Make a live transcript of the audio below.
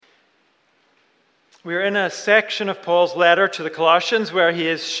We're in a section of Paul's letter to the Colossians where he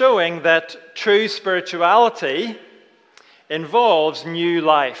is showing that true spirituality involves new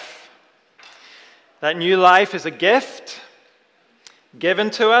life. That new life is a gift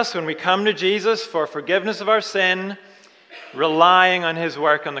given to us when we come to Jesus for forgiveness of our sin, relying on his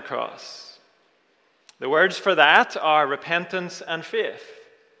work on the cross. The words for that are repentance and faith.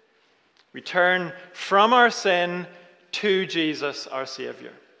 We turn from our sin to Jesus, our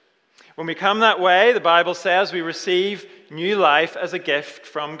Savior. When we come that way, the Bible says we receive new life as a gift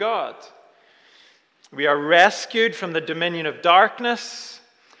from God. We are rescued from the dominion of darkness,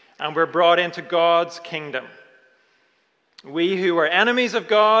 and we're brought into God's kingdom. We who were enemies of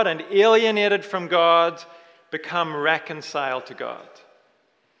God and alienated from God become reconciled to God.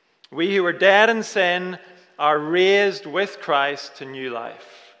 We who were dead in sin are raised with Christ to new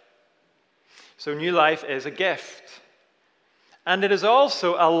life. So new life is a gift. And it is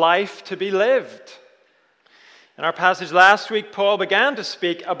also a life to be lived. In our passage last week, Paul began to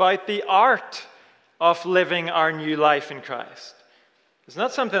speak about the art of living our new life in Christ. It's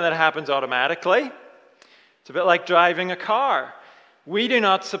not something that happens automatically. It's a bit like driving a car. We do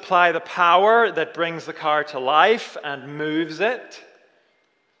not supply the power that brings the car to life and moves it.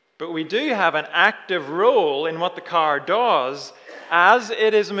 But we do have an active role in what the car does as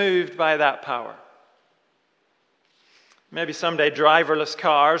it is moved by that power. Maybe someday driverless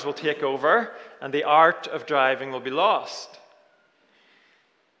cars will take over and the art of driving will be lost.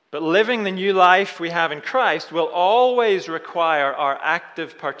 But living the new life we have in Christ will always require our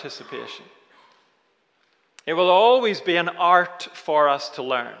active participation. It will always be an art for us to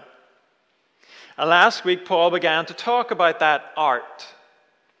learn. And last week, Paul began to talk about that art.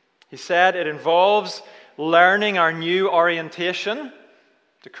 He said it involves learning our new orientation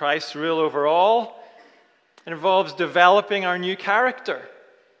to Christ's rule over all. It involves developing our new character,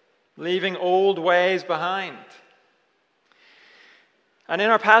 leaving old ways behind. And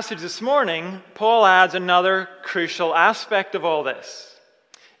in our passage this morning, Paul adds another crucial aspect of all this.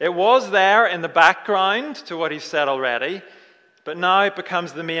 It was there in the background to what he said already, but now it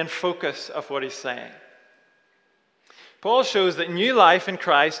becomes the main focus of what he's saying. Paul shows that new life in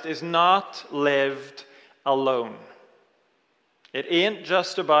Christ is not lived alone. It ain't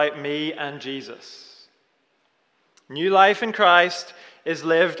just about me and Jesus. New life in Christ is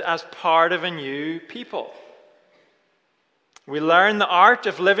lived as part of a new people. We learn the art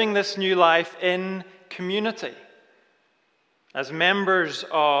of living this new life in community, as members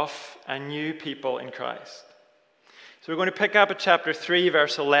of a new people in Christ. So we're going to pick up at chapter 3,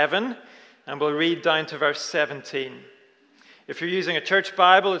 verse 11, and we'll read down to verse 17. If you're using a church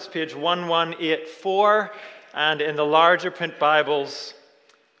Bible, it's page 1184, and in the larger print Bibles,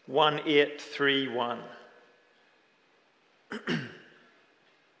 1831.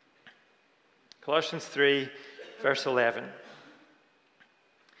 Colossians 3, verse 11.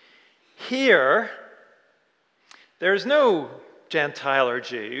 Here, there is no Gentile or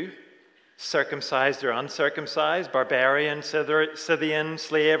Jew, circumcised or uncircumcised, barbarian, Scythian,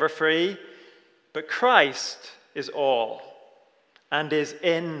 slave or free, but Christ is all and is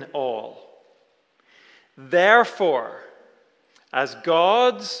in all. Therefore, as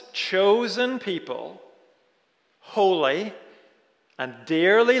God's chosen people, holy and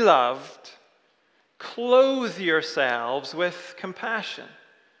dearly loved, clothe yourselves with compassion,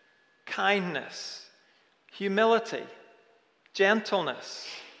 kindness, humility, gentleness,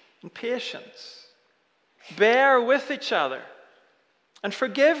 and patience. Bear with each other and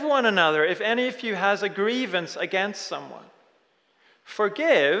forgive one another if any of you has a grievance against someone.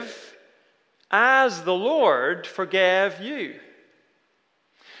 Forgive as the Lord forgave you.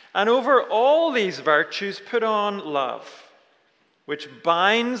 And over all these virtues put on love, which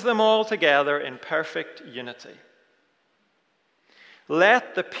binds them all together in perfect unity.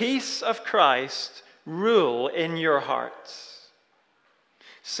 Let the peace of Christ rule in your hearts,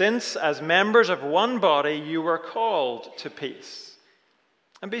 since as members of one body you were called to peace.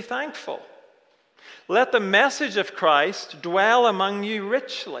 And be thankful. Let the message of Christ dwell among you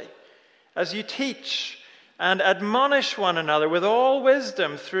richly, as you teach and admonish one another with all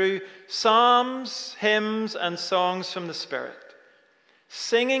wisdom through psalms, hymns, and songs from the Spirit,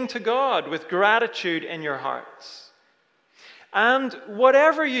 singing to God with gratitude in your hearts. And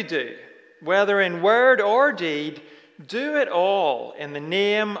whatever you do, whether in word or deed, do it all in the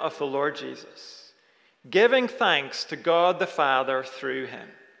name of the Lord Jesus, giving thanks to God the Father through him.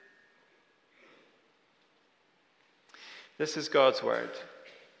 This is God's word.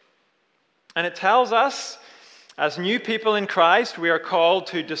 And it tells us, as new people in Christ, we are called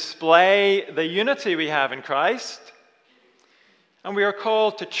to display the unity we have in Christ. And we are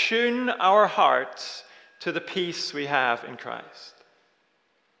called to tune our hearts to the peace we have in Christ.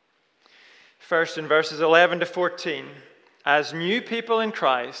 First, in verses 11 to 14, as new people in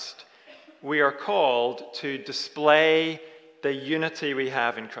Christ, we are called to display the unity we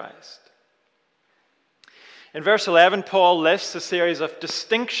have in Christ. In verse 11, Paul lists a series of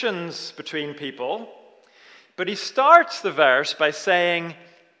distinctions between people, but he starts the verse by saying,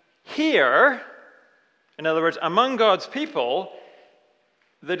 here, in other words, among God's people,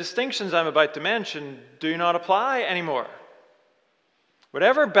 the distinctions I'm about to mention do not apply anymore.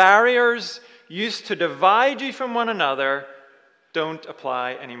 Whatever barriers used to divide you from one another don't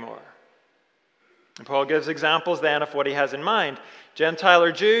apply anymore. And Paul gives examples then of what he has in mind. Gentile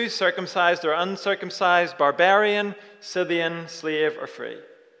or Jew, circumcised or uncircumcised, barbarian, Scythian, slave or free.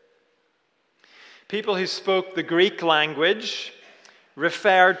 People who spoke the Greek language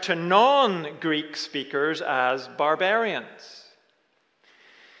referred to non-Greek speakers as barbarians.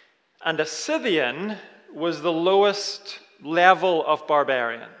 And a Scythian was the lowest level of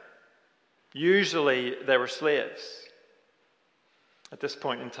barbarian. Usually they were slaves at this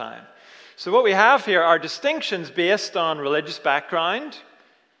point in time. So what we have here are distinctions based on religious background.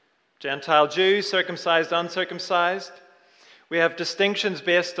 Gentile Jews, circumcised, uncircumcised. We have distinctions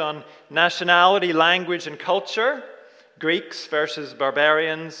based on nationality, language, and culture. Greeks versus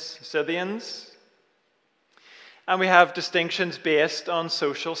barbarians, Scythians. And we have distinctions based on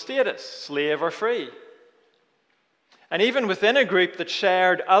social status, slave or free. And even within a group that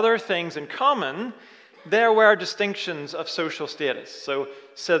shared other things in common, there were distinctions of social status. So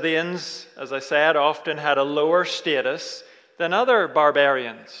Scythians, as I said, often had a lower status than other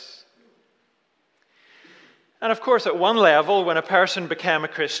barbarians. And of course, at one level, when a person became a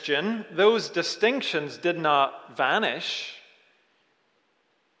Christian, those distinctions did not vanish.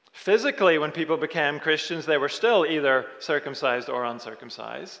 Physically, when people became Christians, they were still either circumcised or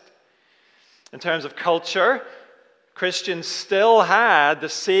uncircumcised. In terms of culture, Christians still had the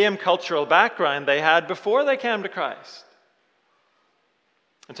same cultural background they had before they came to Christ.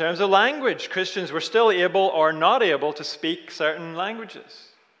 In terms of language, Christians were still able or not able to speak certain languages.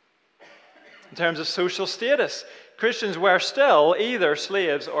 In terms of social status, Christians were still either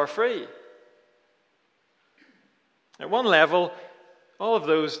slaves or free. At one level, all of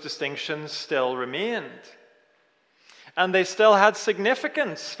those distinctions still remained. And they still had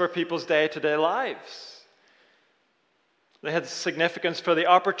significance for people's day-to-day lives. They had significance for the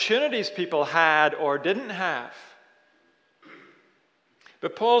opportunities people had or didn't have.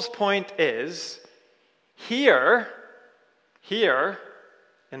 But Paul's point is, here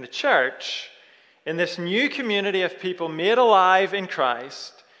in the church, in this new community of people made alive in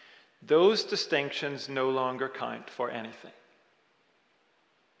Christ, those distinctions no longer count for anything.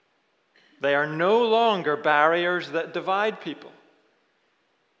 They are no longer barriers that divide people.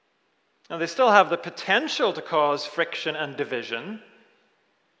 Now, they still have the potential to cause friction and division,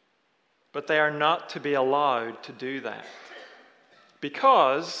 but they are not to be allowed to do that.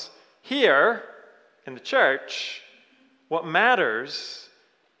 Because here in the church, what matters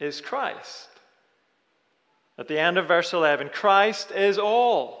is Christ. At the end of verse 11, Christ is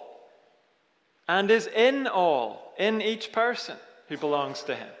all and is in all, in each person who belongs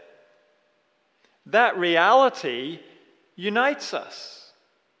to him. That reality unites us.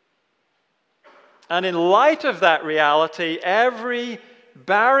 And in light of that reality, every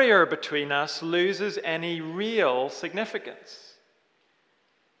barrier between us loses any real significance.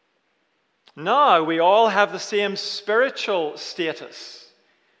 Now we all have the same spiritual status.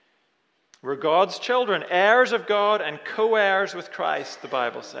 We're God's children, heirs of God and co-heirs with Christ, the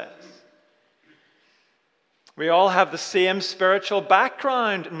Bible says. We all have the same spiritual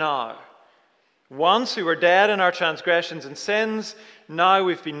background now. Once we were dead in our transgressions and sins, now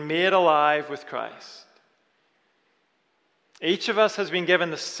we've been made alive with Christ. Each of us has been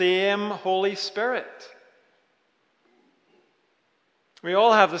given the same Holy Spirit. We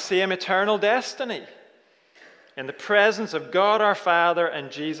all have the same eternal destiny in the presence of God our Father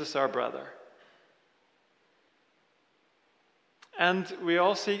and Jesus our brother. And we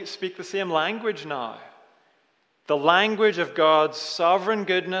all speak the same language now. The language of God's sovereign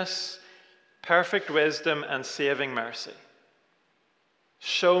goodness, perfect wisdom, and saving mercy,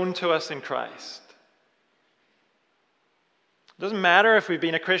 shown to us in Christ. It doesn't matter if we've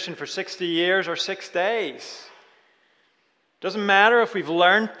been a Christian for 60 years or 6 days. It doesn't matter if we've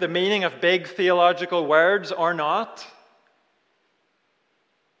learned the meaning of big theological words or not.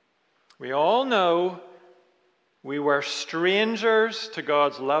 We all know we were strangers to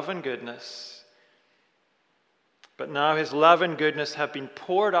God's love and goodness, but now his love and goodness have been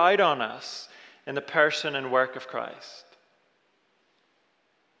poured out on us in the person and work of Christ.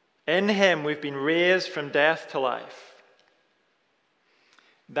 In him we've been raised from death to life.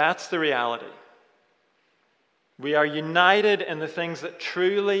 That's the reality. We are united in the things that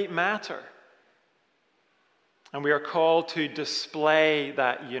truly matter. And we are called to display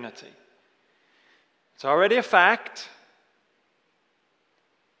that unity. It's already a fact.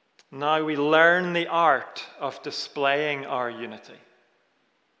 Now we learn the art of displaying our unity.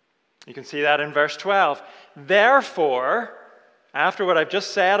 You can see that in verse 12. Therefore, after what I've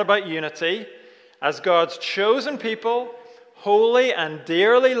just said about unity, as God's chosen people, holy and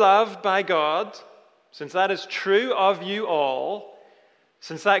dearly loved by God, since that is true of you all,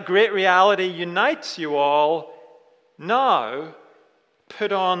 since that great reality unites you all, now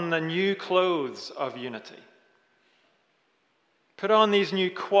put on the new clothes of unity. Put on these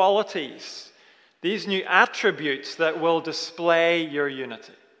new qualities, these new attributes that will display your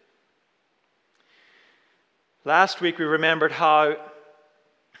unity. Last week we remembered how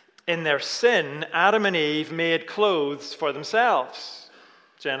in their sin, Adam and Eve made clothes for themselves.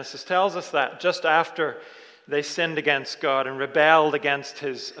 Genesis tells us that just after they sinned against God and rebelled against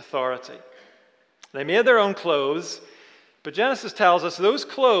his authority. They made their own clothes, but Genesis tells us those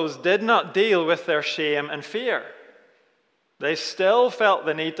clothes did not deal with their shame and fear. They still felt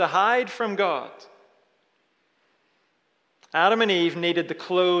the need to hide from God. Adam and Eve needed the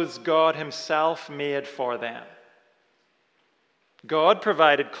clothes God himself made for them. God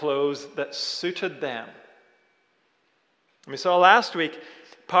provided clothes that suited them. And we saw last week,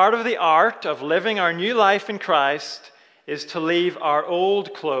 part of the art of living our new life in Christ is to leave our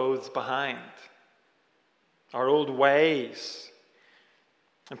old clothes behind, our old ways.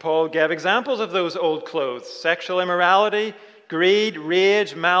 And Paul gave examples of those old clothes: sexual immorality, greed,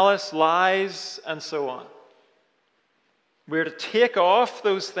 rage, malice, lies, and so on. We're to take off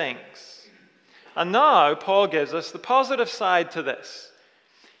those things. And now Paul gives us the positive side to this.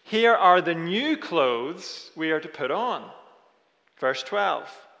 Here are the new clothes we are to put on. Verse 12.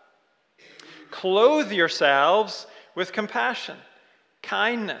 Clothe yourselves with compassion,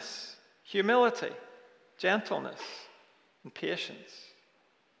 kindness, humility, gentleness, and patience.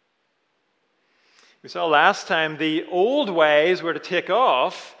 We saw last time the old ways we're to take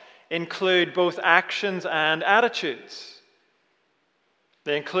off include both actions and attitudes.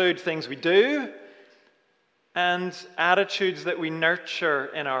 They include things we do and attitudes that we nurture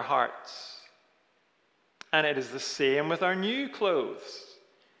in our hearts. And it is the same with our new clothes.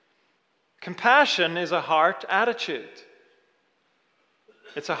 Compassion is a heart attitude.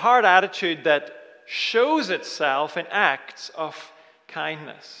 It's a heart attitude that shows itself in acts of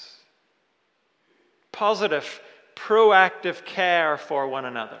kindness. Positive, proactive care for one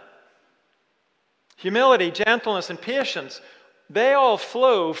another. Humility, gentleness, and patience, they all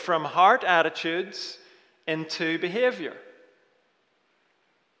flow from heart attitudes into behavior.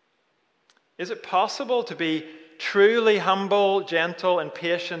 Is it possible to be truly humble, gentle, and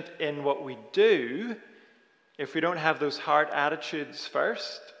patient in what we do if we don't have those heart attitudes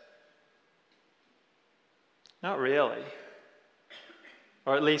first? Not really.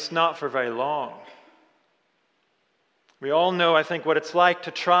 Or at least not for very long. We all know, I think, what it's like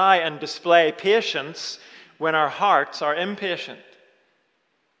to try and display patience when our hearts are impatient.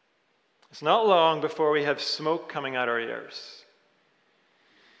 It's not long before we have smoke coming out our ears.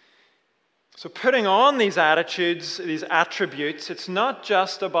 So putting on these attitudes, these attributes, it's not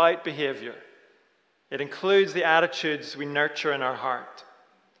just about behavior. It includes the attitudes we nurture in our heart.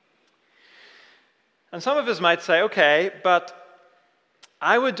 And some of us might say, okay, but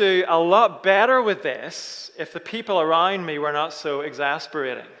I would do a lot better with this if the people around me were not so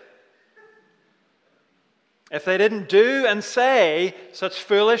exasperating. If they didn't do and say such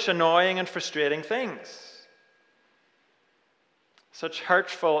foolish, annoying, and frustrating things. Such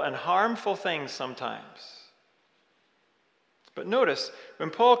hurtful and harmful things sometimes. But notice, when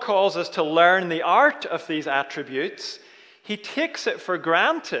Paul calls us to learn the art of these attributes, he takes it for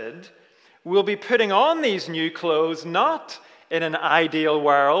granted we'll be putting on these new clothes not in an ideal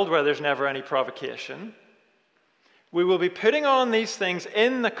world where there's never any provocation. We will be putting on these things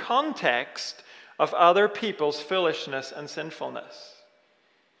in the context of other people's foolishness and sinfulness.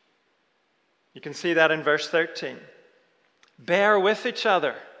 You can see that in verse 13. Bear with each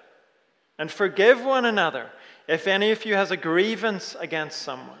other and forgive one another if any of you has a grievance against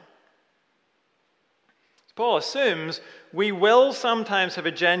someone. Paul assumes we will sometimes have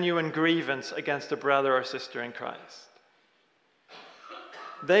a genuine grievance against a brother or sister in Christ.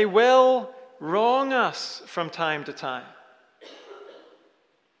 They will wrong us from time to time.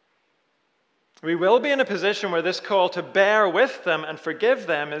 We will be in a position where this call to bear with them and forgive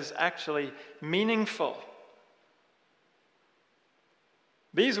them is actually meaningful.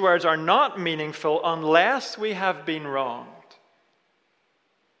 These words are not meaningful unless we have been wronged.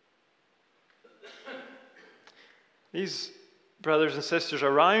 These brothers and sisters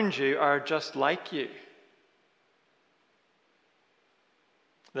around you are just like you.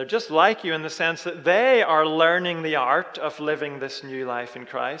 They're just like you in the sense that they are learning the art of living this new life in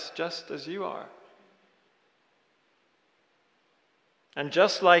Christ, just as you are. And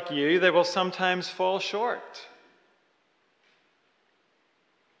just like you, they will sometimes fall short.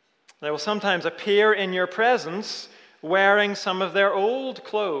 They will sometimes appear in your presence wearing some of their old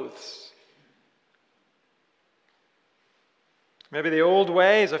clothes. Maybe the old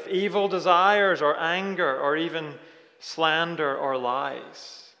ways of evil desires or anger or even slander or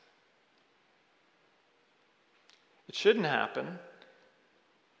lies. It shouldn't happen,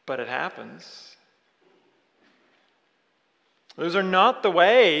 but it happens. Those are not the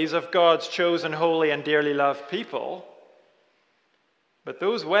ways of God's chosen, holy, and dearly loved people. But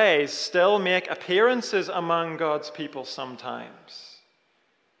those ways still make appearances among God's people sometimes.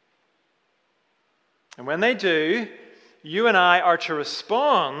 And when they do, you and I are to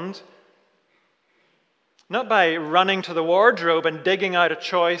respond not by running to the wardrobe and digging out a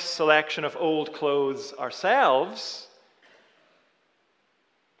choice selection of old clothes ourselves.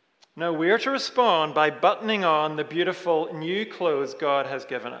 No, we are to respond by buttoning on the beautiful new clothes God has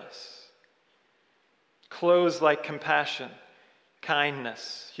given us. Clothes like compassion,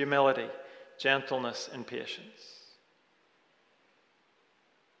 kindness, humility, gentleness, and patience.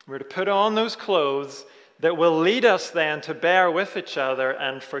 We're to put on those clothes that will lead us then to bear with each other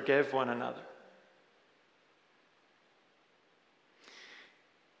and forgive one another.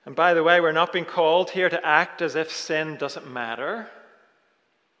 And by the way, we're not being called here to act as if sin doesn't matter.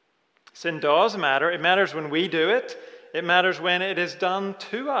 Sin does matter. It matters when we do it. It matters when it is done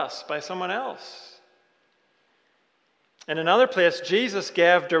to us by someone else. In another place, Jesus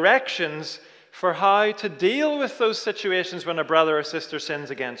gave directions for how to deal with those situations when a brother or sister sins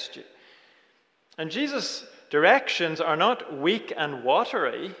against you. And Jesus' directions are not weak and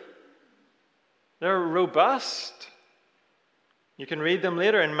watery. They're robust. You can read them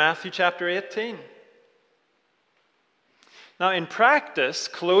later in Matthew chapter 18. Now, in practice,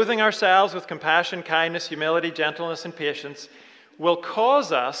 clothing ourselves with compassion, kindness, humility, gentleness, and patience will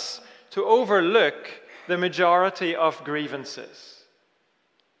cause us to overlook the majority of grievances.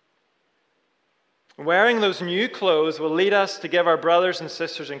 Wearing those new clothes will lead us to give our brothers and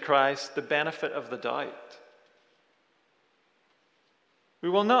sisters in Christ the benefit of the doubt. We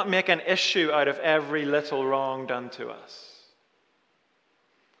will not make an issue out of every little wrong done to us.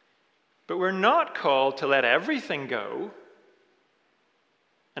 But we're not called to let everything go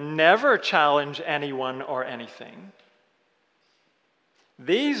and never challenge anyone or anything.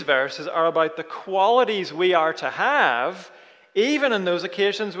 These verses are about the qualities we are to have, even in those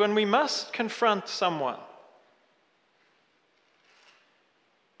occasions when we must confront someone.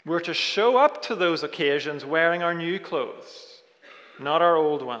 We're to show up to those occasions wearing our new clothes, not our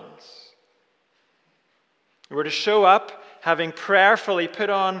old ones. We're to show up having prayerfully put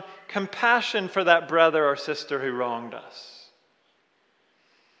on compassion for that brother or sister who wronged us.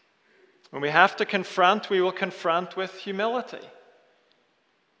 When we have to confront, we will confront with humility.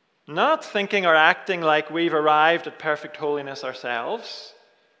 Not thinking or acting like we've arrived at perfect holiness ourselves,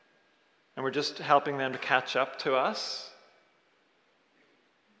 and we're just helping them to catch up to us.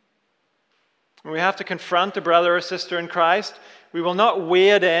 When we have to confront a brother or sister in Christ, we will not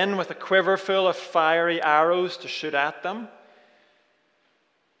wade in with a quiver full of fiery arrows to shoot at them.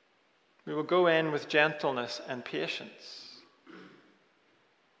 We will go in with gentleness and patience.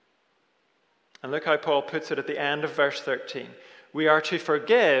 And look how Paul puts it at the end of verse 13. We are to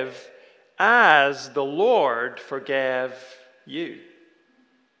forgive as the Lord forgave you.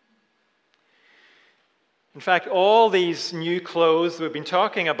 In fact, all these new clothes we've been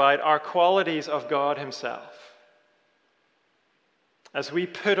talking about are qualities of God himself. As we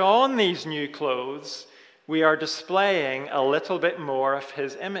put on these new clothes, we are displaying a little bit more of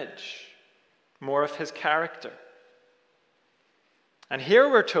his image, more of his character. And here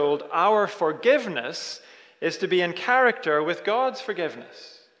we're told our forgiveness is to be in character with God's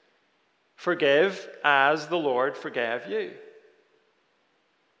forgiveness. Forgive as the Lord forgave you.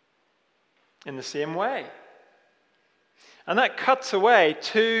 In the same way. And that cuts away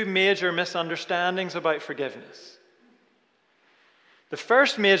two major misunderstandings about forgiveness. The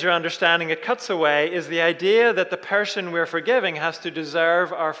first major understanding it cuts away is the idea that the person we're forgiving has to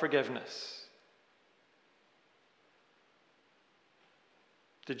deserve our forgiveness.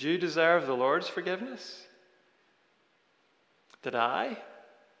 Did you deserve the Lord's forgiveness? Did I?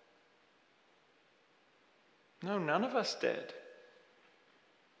 No, none of us did.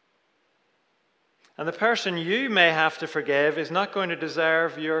 And the person you may have to forgive is not going to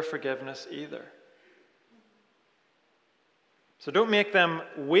deserve your forgiveness either. So don't make them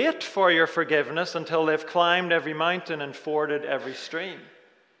wait for your forgiveness until they've climbed every mountain and forded every stream,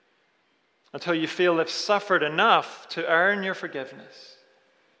 until you feel they've suffered enough to earn your forgiveness.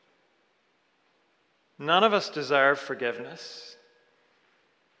 None of us deserve forgiveness.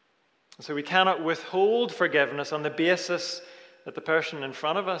 So we cannot withhold forgiveness on the basis that the person in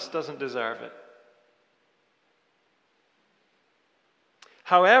front of us doesn't deserve it.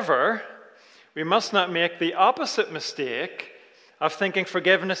 However, we must not make the opposite mistake of thinking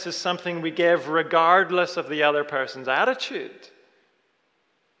forgiveness is something we give regardless of the other person's attitude.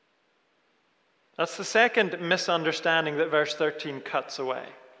 That's the second misunderstanding that verse 13 cuts away.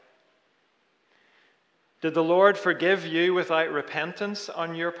 Did the Lord forgive you without repentance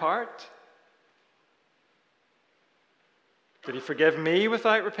on your part? Did he forgive me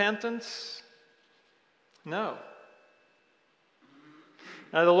without repentance? No.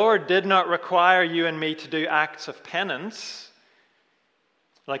 Now, the Lord did not require you and me to do acts of penance,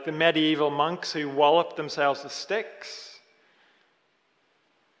 like the medieval monks who walloped themselves with sticks.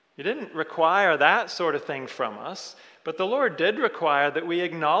 He didn't require that sort of thing from us, but the Lord did require that we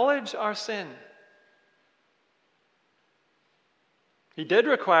acknowledge our sin. He did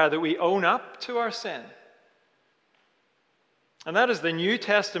require that we own up to our sin. And that is the New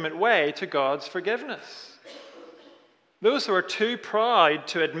Testament way to God's forgiveness. Those who are too proud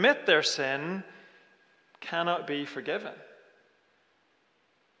to admit their sin cannot be forgiven.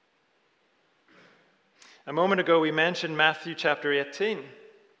 A moment ago we mentioned Matthew chapter 18.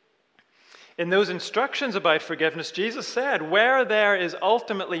 In those instructions about forgiveness, Jesus said, where there is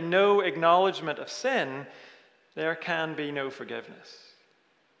ultimately no acknowledgement of sin, there can be no forgiveness.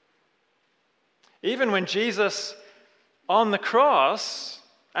 Even when Jesus, on the cross,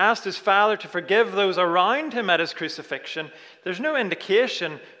 asked his Father to forgive those around him at his crucifixion, there's no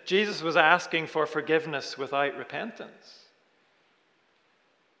indication Jesus was asking for forgiveness without repentance.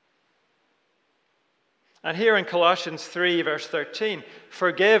 And here in Colossians 3, verse 13,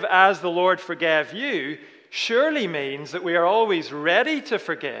 forgive as the Lord forgave you, surely means that we are always ready to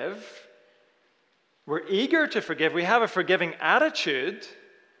forgive. We're eager to forgive. We have a forgiving attitude.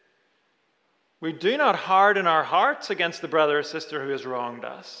 We do not harden our hearts against the brother or sister who has wronged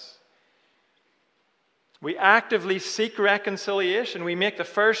us. We actively seek reconciliation. We make the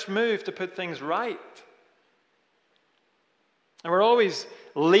first move to put things right. And we're always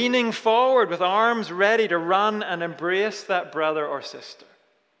leaning forward with arms ready to run and embrace that brother or sister.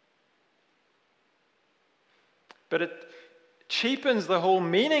 But it cheapens the whole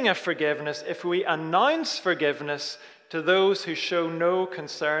meaning of forgiveness if we announce forgiveness to those who show no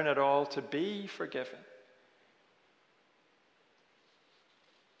concern at all to be forgiven.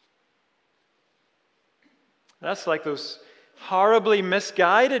 That's like those horribly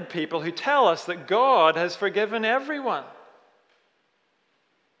misguided people who tell us that God has forgiven everyone.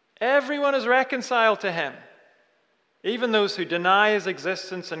 Everyone is reconciled to him, even those who deny his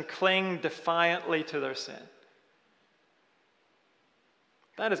existence and cling defiantly to their sin.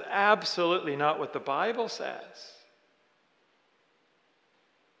 That is absolutely not what the Bible says.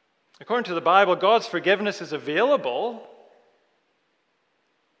 According to the Bible, God's forgiveness is available.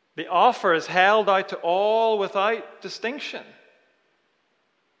 The offer is held out to all without distinction.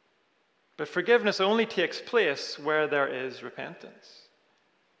 But forgiveness only takes place where there is repentance.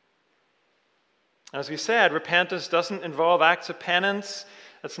 As we said, repentance doesn't involve acts of penance.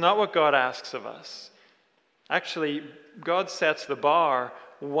 That's not what God asks of us. Actually, God sets the bar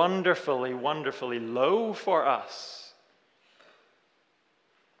wonderfully, wonderfully low for us.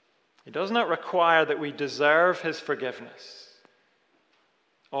 He does not require that we deserve his forgiveness.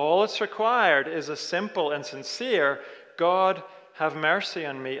 All that's required is a simple and sincere, God, have mercy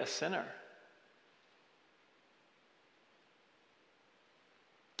on me, a sinner.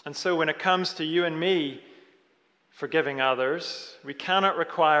 And so when it comes to you and me forgiving others, we cannot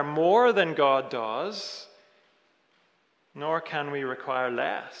require more than God does, nor can we require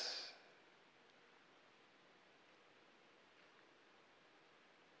less.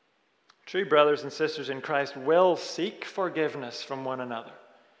 True brothers and sisters in Christ will seek forgiveness from one another.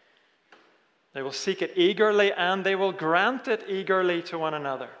 They will seek it eagerly and they will grant it eagerly to one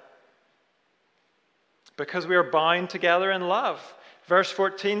another. Because we are bound together in love. Verse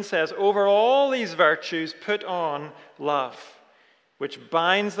 14 says, over all these virtues put on love, which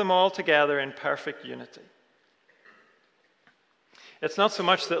binds them all together in perfect unity. It's not so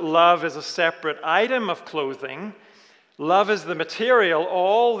much that love is a separate item of clothing. Love is the material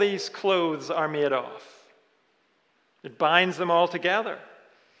all these clothes are made of. It binds them all together.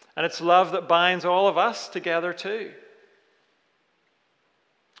 And it's love that binds all of us together too.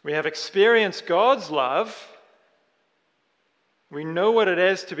 We have experienced God's love. We know what it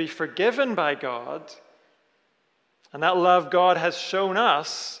is to be forgiven by God. And that love God has shown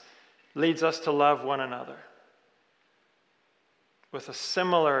us leads us to love one another with a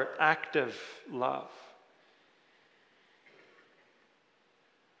similar active love.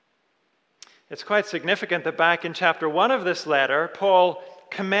 It's quite significant that back in chapter 1 of this letter, Paul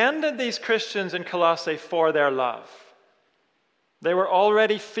commended these Christians in Colossae for their love. They were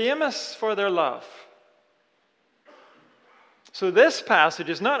already famous for their love. So this passage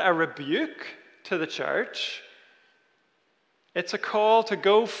is not a rebuke to the church. It's a call to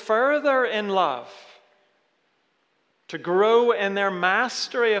go further in love, to grow in their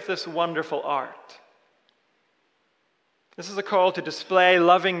mastery of this wonderful art. This is a call to display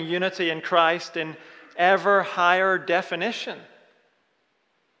loving unity in Christ in ever higher definition.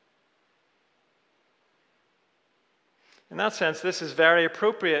 In that sense, this is very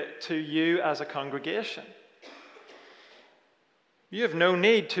appropriate to you as a congregation. You have no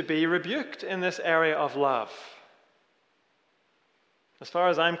need to be rebuked in this area of love. As far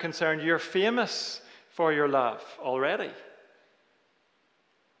as I'm concerned, you're famous for your love already.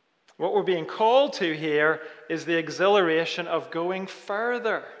 What we're being called to here is the exhilaration of going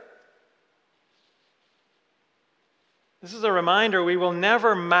further. This is a reminder we will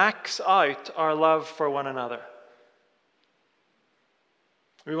never max out our love for one another.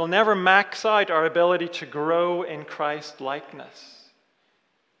 We will never max out our ability to grow in Christ-likeness.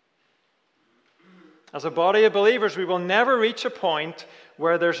 As a body of believers, we will never reach a point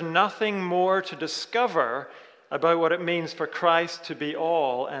where there's nothing more to discover about what it means for Christ to be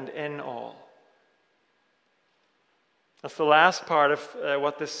all and in all. That's the last part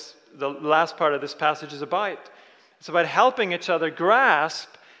of this passage is about. It's about helping each other grasp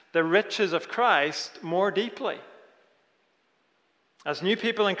the riches of Christ more deeply. As new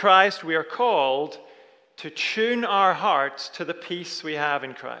people in Christ, we are called to tune our hearts to the peace we have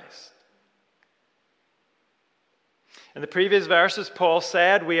in Christ. In the previous verses, Paul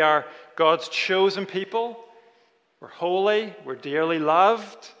said we are God's chosen people. We're holy. We're dearly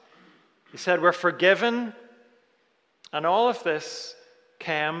loved. He said we're forgiven. And all of this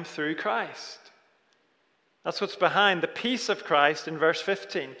came through Christ. That's what's behind the peace of Christ in verse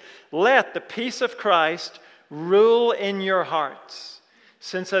 15. Let the peace of Christ rule in your hearts,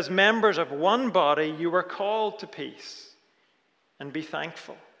 since as members of one body you were called to peace, and be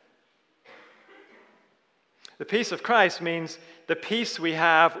thankful. The peace of Christ means the peace we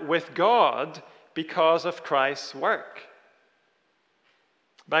have with God because of Christ's work.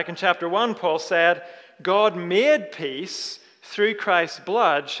 Back in chapter 1, Paul said, God made peace through Christ's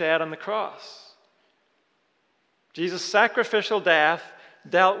blood shed on the cross. Jesus' sacrificial death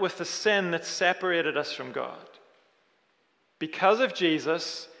dealt with the sin that separated us from God. Because of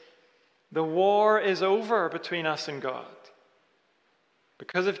Jesus, the war is over between us and God.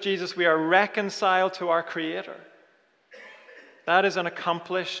 Because of Jesus, we are reconciled to our Creator. That is an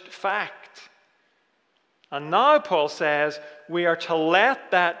accomplished fact. And now, Paul says, we are to let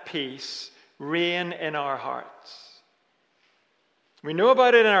that peace reign in our hearts. We know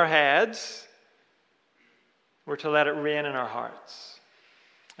about it in our heads. We're to let it reign in our hearts.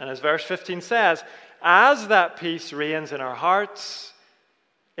 And as verse 15 says, as that peace reigns in our hearts,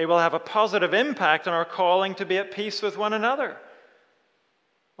 it will have a positive impact on our calling to be at peace with one another.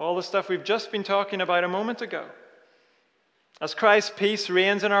 All the stuff we've just been talking about a moment ago. As Christ's peace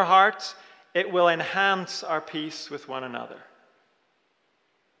reigns in our hearts, it will enhance our peace with one another.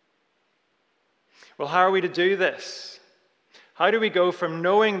 Well, how are we to do this? How do we go from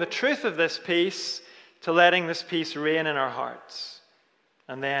knowing the truth of this peace to letting this peace reign in our hearts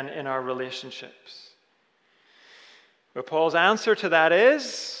and then in our relationships? Well, Paul's answer to that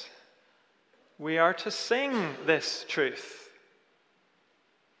is we are to sing this truth.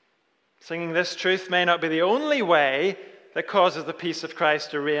 Singing this truth may not be the only way that causes the peace of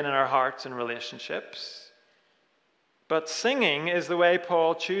Christ to reign in our hearts and relationships, but singing is the way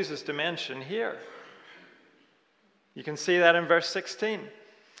Paul chooses to mention here. You can see that in verse 16.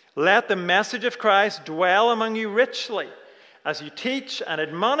 Let the message of Christ dwell among you richly, as you teach and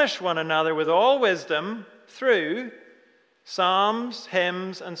admonish one another with all wisdom through psalms,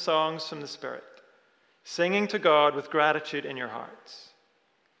 hymns, and songs from the Spirit, singing to God with gratitude in your hearts.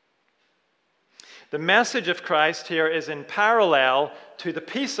 The message of Christ here is in parallel to the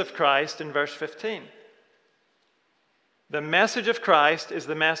peace of Christ in verse 15. The message of Christ is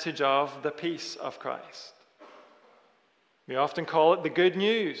the message of the peace of Christ. We often call it the good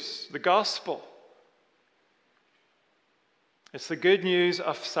news, the gospel. It's the good news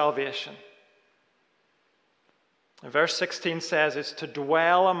of salvation. And verse 16 says it's to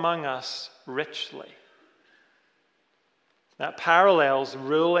dwell among us richly. That parallels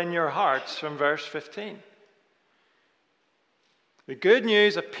rule in your hearts from verse 15. The good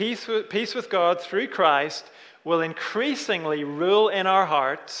news of peace with God through Christ will increasingly rule in our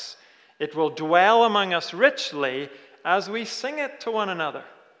hearts. It will dwell among us richly as we sing it to one another.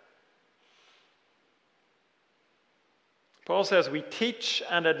 Paul says we teach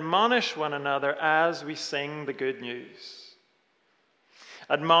and admonish one another as we sing the good news.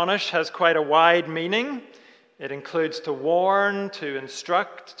 Admonish has quite a wide meaning. It includes to warn, to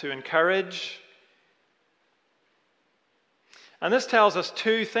instruct, to encourage. And this tells us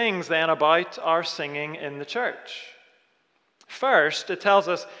two things then about our singing in the church. First, it tells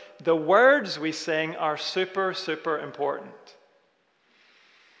us the words we sing are super, super important.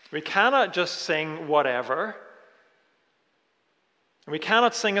 We cannot just sing whatever. We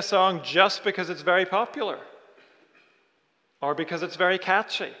cannot sing a song just because it's very popular or because it's very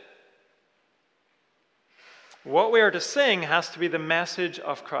catchy. What we are to sing has to be the message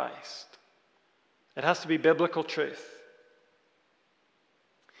of Christ. It has to be biblical truth.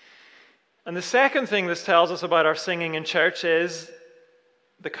 And the second thing this tells us about our singing in church is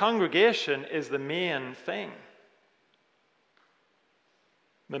the congregation is the main thing,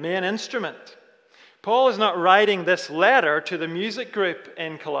 the main instrument. Paul is not writing this letter to the music group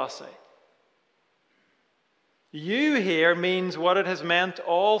in Colossae. You here means what it has meant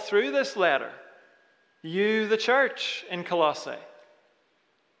all through this letter. You, the church in Colossae.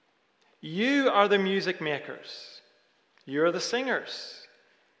 You are the music makers. You're the singers.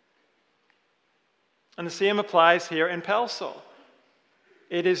 And the same applies here in Pelsall.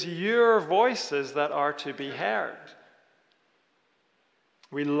 It is your voices that are to be heard.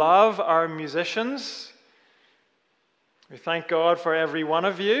 We love our musicians. We thank God for every one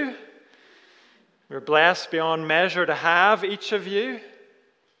of you. We're blessed beyond measure to have each of you.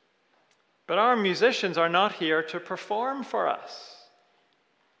 But our musicians are not here to perform for us.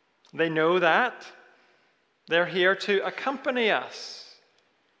 They know that. They're here to accompany us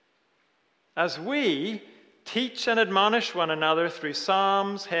as we teach and admonish one another through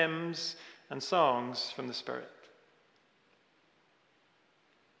psalms, hymns, and songs from the Spirit.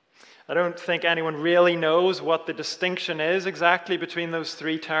 I don't think anyone really knows what the distinction is exactly between those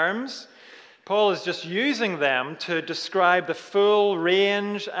three terms. Paul is just using them to describe the full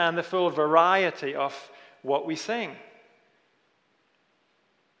range and the full variety of what we sing.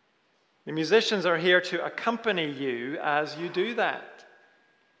 The musicians are here to accompany you as you do that.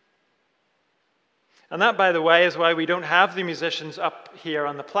 And that, by the way, is why we don't have the musicians up here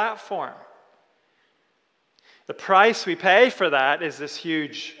on the platform. The price we pay for that is this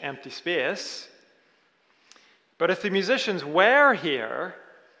huge empty space. But if the musicians were here,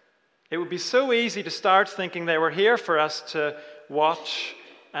 it would be so easy to start thinking they were here for us to watch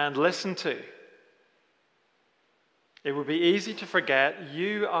and listen to. It would be easy to forget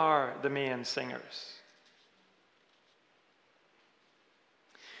you are the main singers.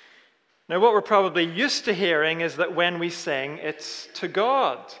 Now, what we're probably used to hearing is that when we sing, it's to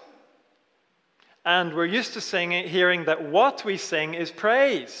God. And we're used to hearing that what we sing is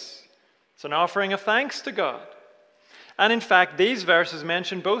praise. It's an offering of thanks to God. And in fact, these verses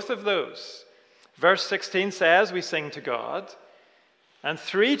mention both of those. Verse 16 says we sing to God. And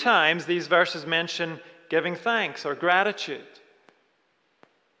 3 times these verses mention giving thanks or gratitude.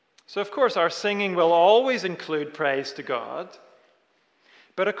 So of course our singing will always include praise to God.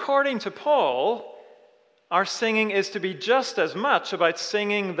 But according to Paul, our singing is to be just as much about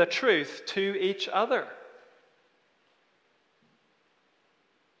singing the truth to each other.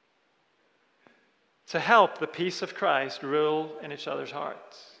 To help the peace of Christ rule in each other's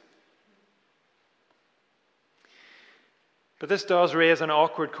hearts. But this does raise an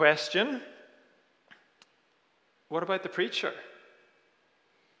awkward question. What about the preacher?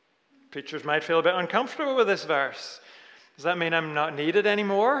 Preachers might feel a bit uncomfortable with this verse. Does that mean I'm not needed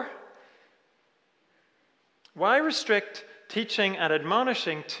anymore? Why restrict teaching and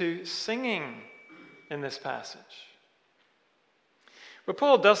admonishing to singing in this passage? But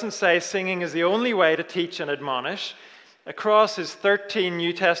Paul doesn't say singing is the only way to teach and admonish. Across his 13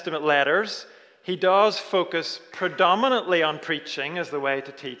 New Testament letters, he does focus predominantly on preaching as the way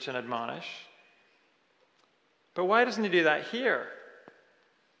to teach and admonish. But why doesn't he do that here?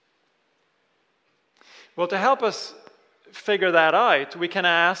 Well, to help us figure that out, we can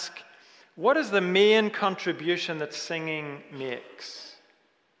ask, what is the main contribution that singing makes?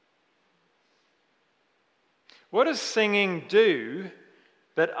 What does singing do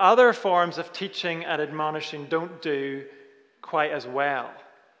that other forms of teaching and admonishing don't do quite as well.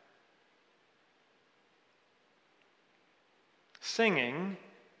 Singing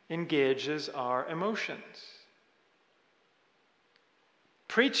engages our emotions.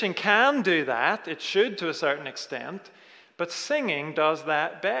 Preaching can do that, it should to a certain extent, but singing does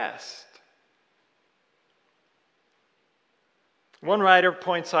that best. One writer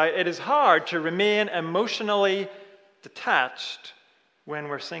points out it is hard to remain emotionally detached when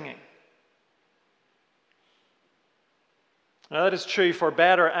we're singing. Now, that is true for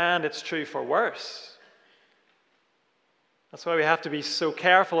better and it's true for worse. That's why we have to be so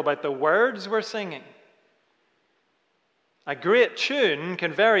careful about the words we're singing. A great tune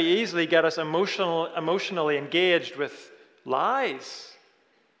can very easily get us emotionally engaged with lies.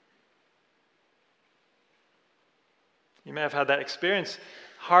 You may have had that experience,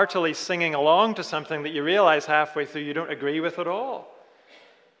 heartily singing along to something that you realize halfway through you don't agree with at all.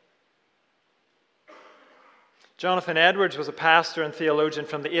 Jonathan Edwards was a pastor and theologian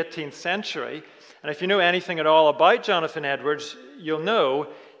from the 18th century, and if you know anything at all about Jonathan Edwards, you'll know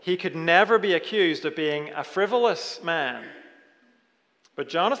he could never be accused of being a frivolous man. But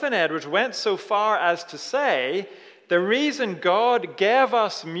Jonathan Edwards went so far as to say the reason God gave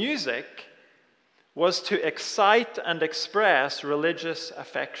us music was to excite and express religious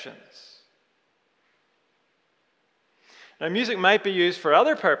affections. Now, music might be used for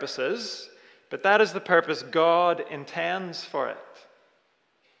other purposes, but that is the purpose God intends for it.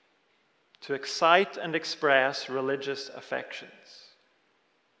 To excite and express religious affections.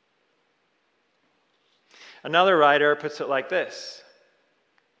 Another writer puts it like this: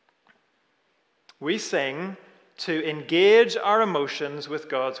 we sing to engage our emotions with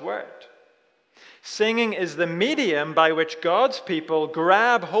God's word. Singing is the medium by which God's people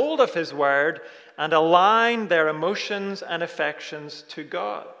grab hold of his word and align their emotions and affections to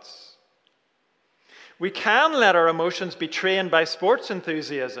God's. We can let our emotions be trained by sports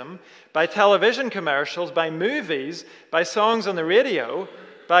enthusiasm, by television commercials, by movies, by songs on the radio,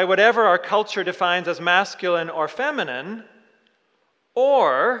 by whatever our culture defines as masculine or feminine,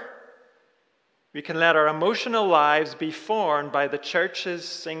 or we can let our emotional lives be formed by the church's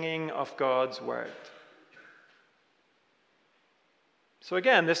singing of God's word. So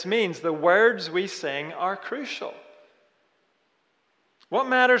again, this means the words we sing are crucial. What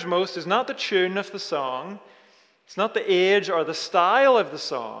matters most is not the tune of the song. It's not the age or the style of the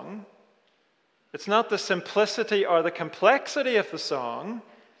song. It's not the simplicity or the complexity of the song.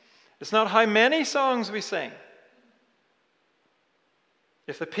 It's not how many songs we sing.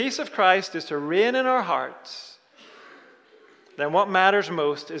 If the peace of Christ is to reign in our hearts, then what matters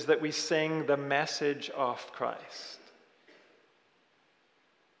most is that we sing the message of Christ.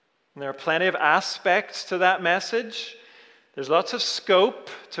 And there are plenty of aspects to that message. There's lots of scope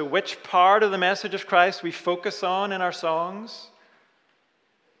to which part of the message of Christ we focus on in our songs.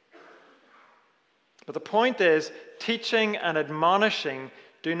 But the point is, teaching and admonishing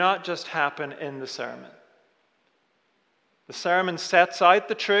do not just happen in the sermon. The sermon sets out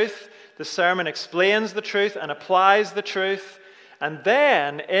the truth, the sermon explains the truth and applies the truth, and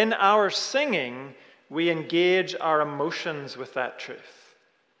then in our singing, we engage our emotions with that truth.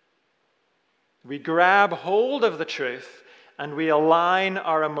 We grab hold of the truth and we align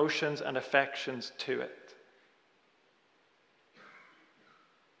our emotions and affections to it.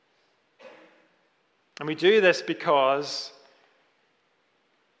 And we do this because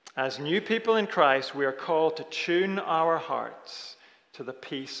as new people in Christ, we are called to tune our hearts to the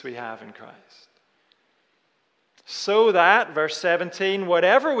peace we have in Christ. So that, verse 17,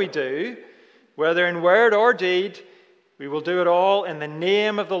 whatever we do, whether in word or deed, we will do it all in the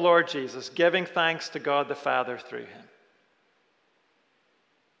name of the Lord Jesus, giving thanks to God the Father through him.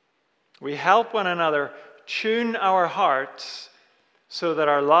 We help one another tune our hearts so that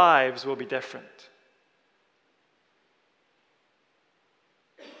our lives will be different.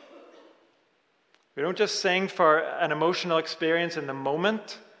 We don't just sing for an emotional experience in the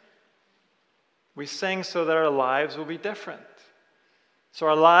moment. We sing so that our lives will be different. So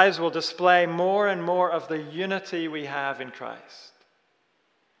our lives will display more and more of the unity we have in Christ.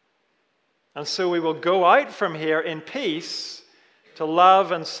 And so we will go out from here in peace to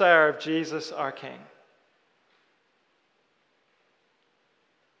love and serve Jesus our King.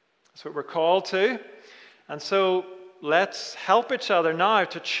 That's what we're called to. And so let's help each other now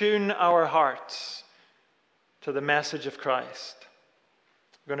to tune our hearts to the message of Christ.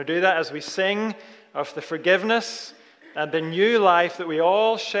 We're going to do that as we sing of the forgiveness and the new life that we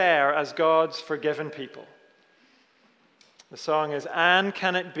all share as God's forgiven people. The song is, "And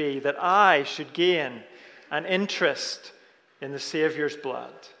can it be that I should gain an interest in the Savior's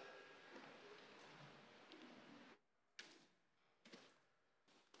blood?"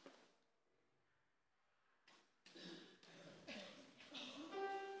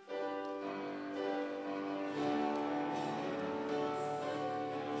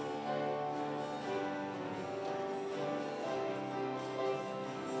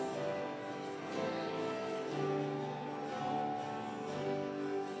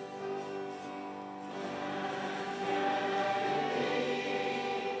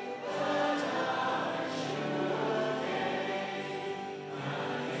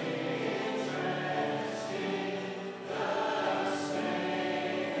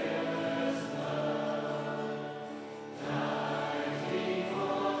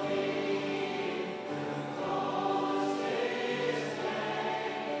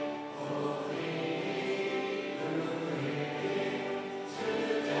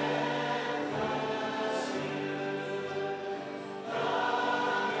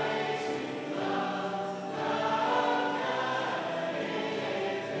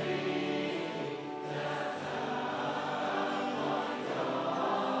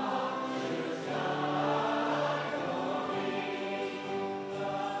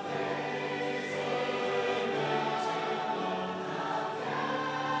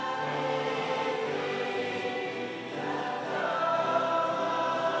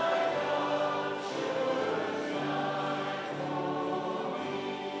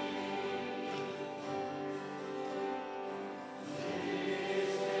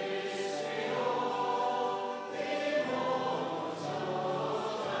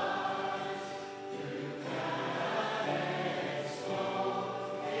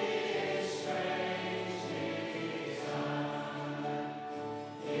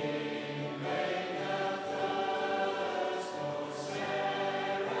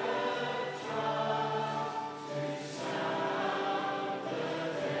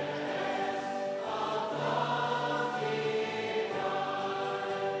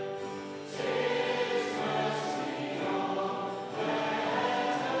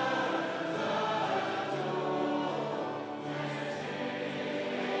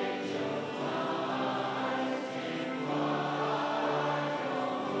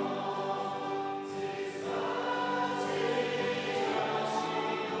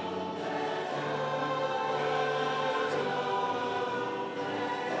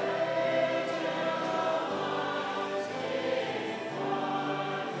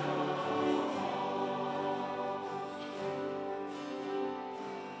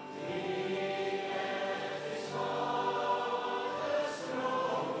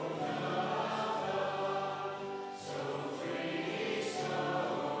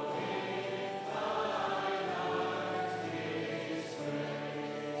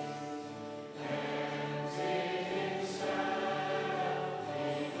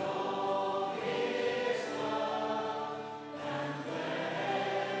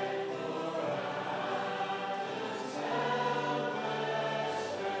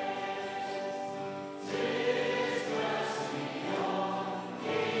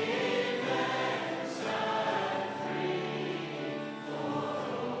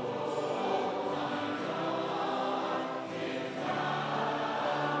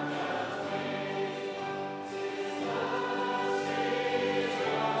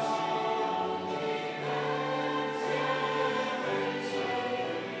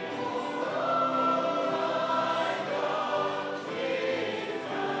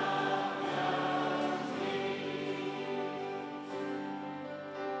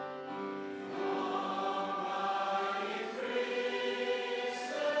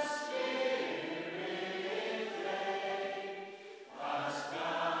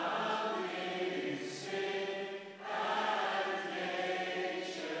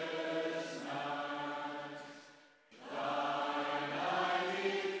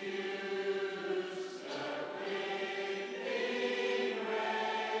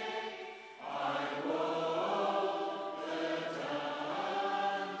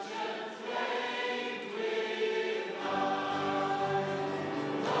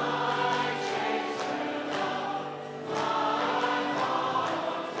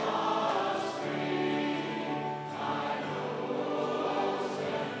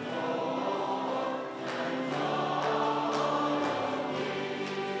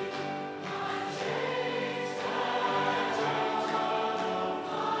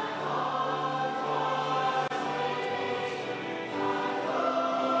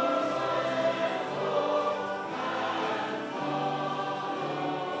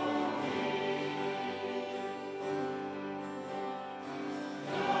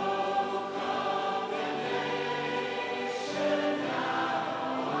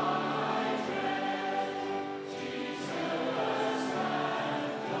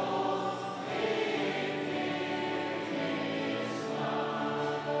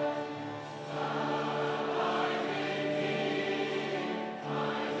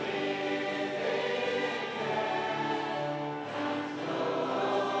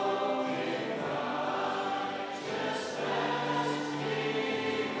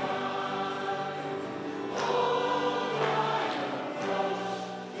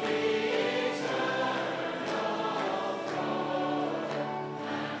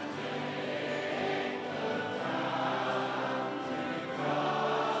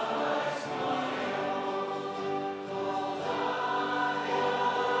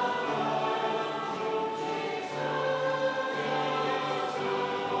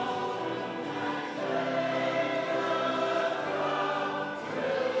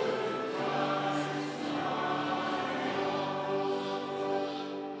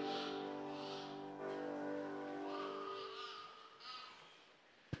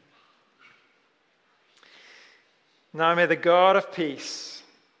 Now may the God of peace,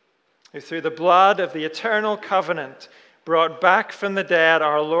 who through the blood of the eternal covenant brought back from the dead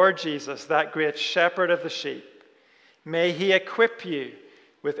our Lord Jesus, that great shepherd of the sheep, may he equip you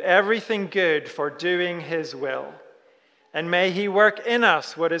with everything good for doing his will. And may he work in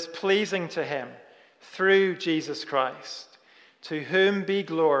us what is pleasing to him through Jesus Christ, to whom be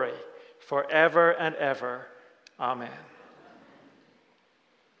glory forever and ever. Amen.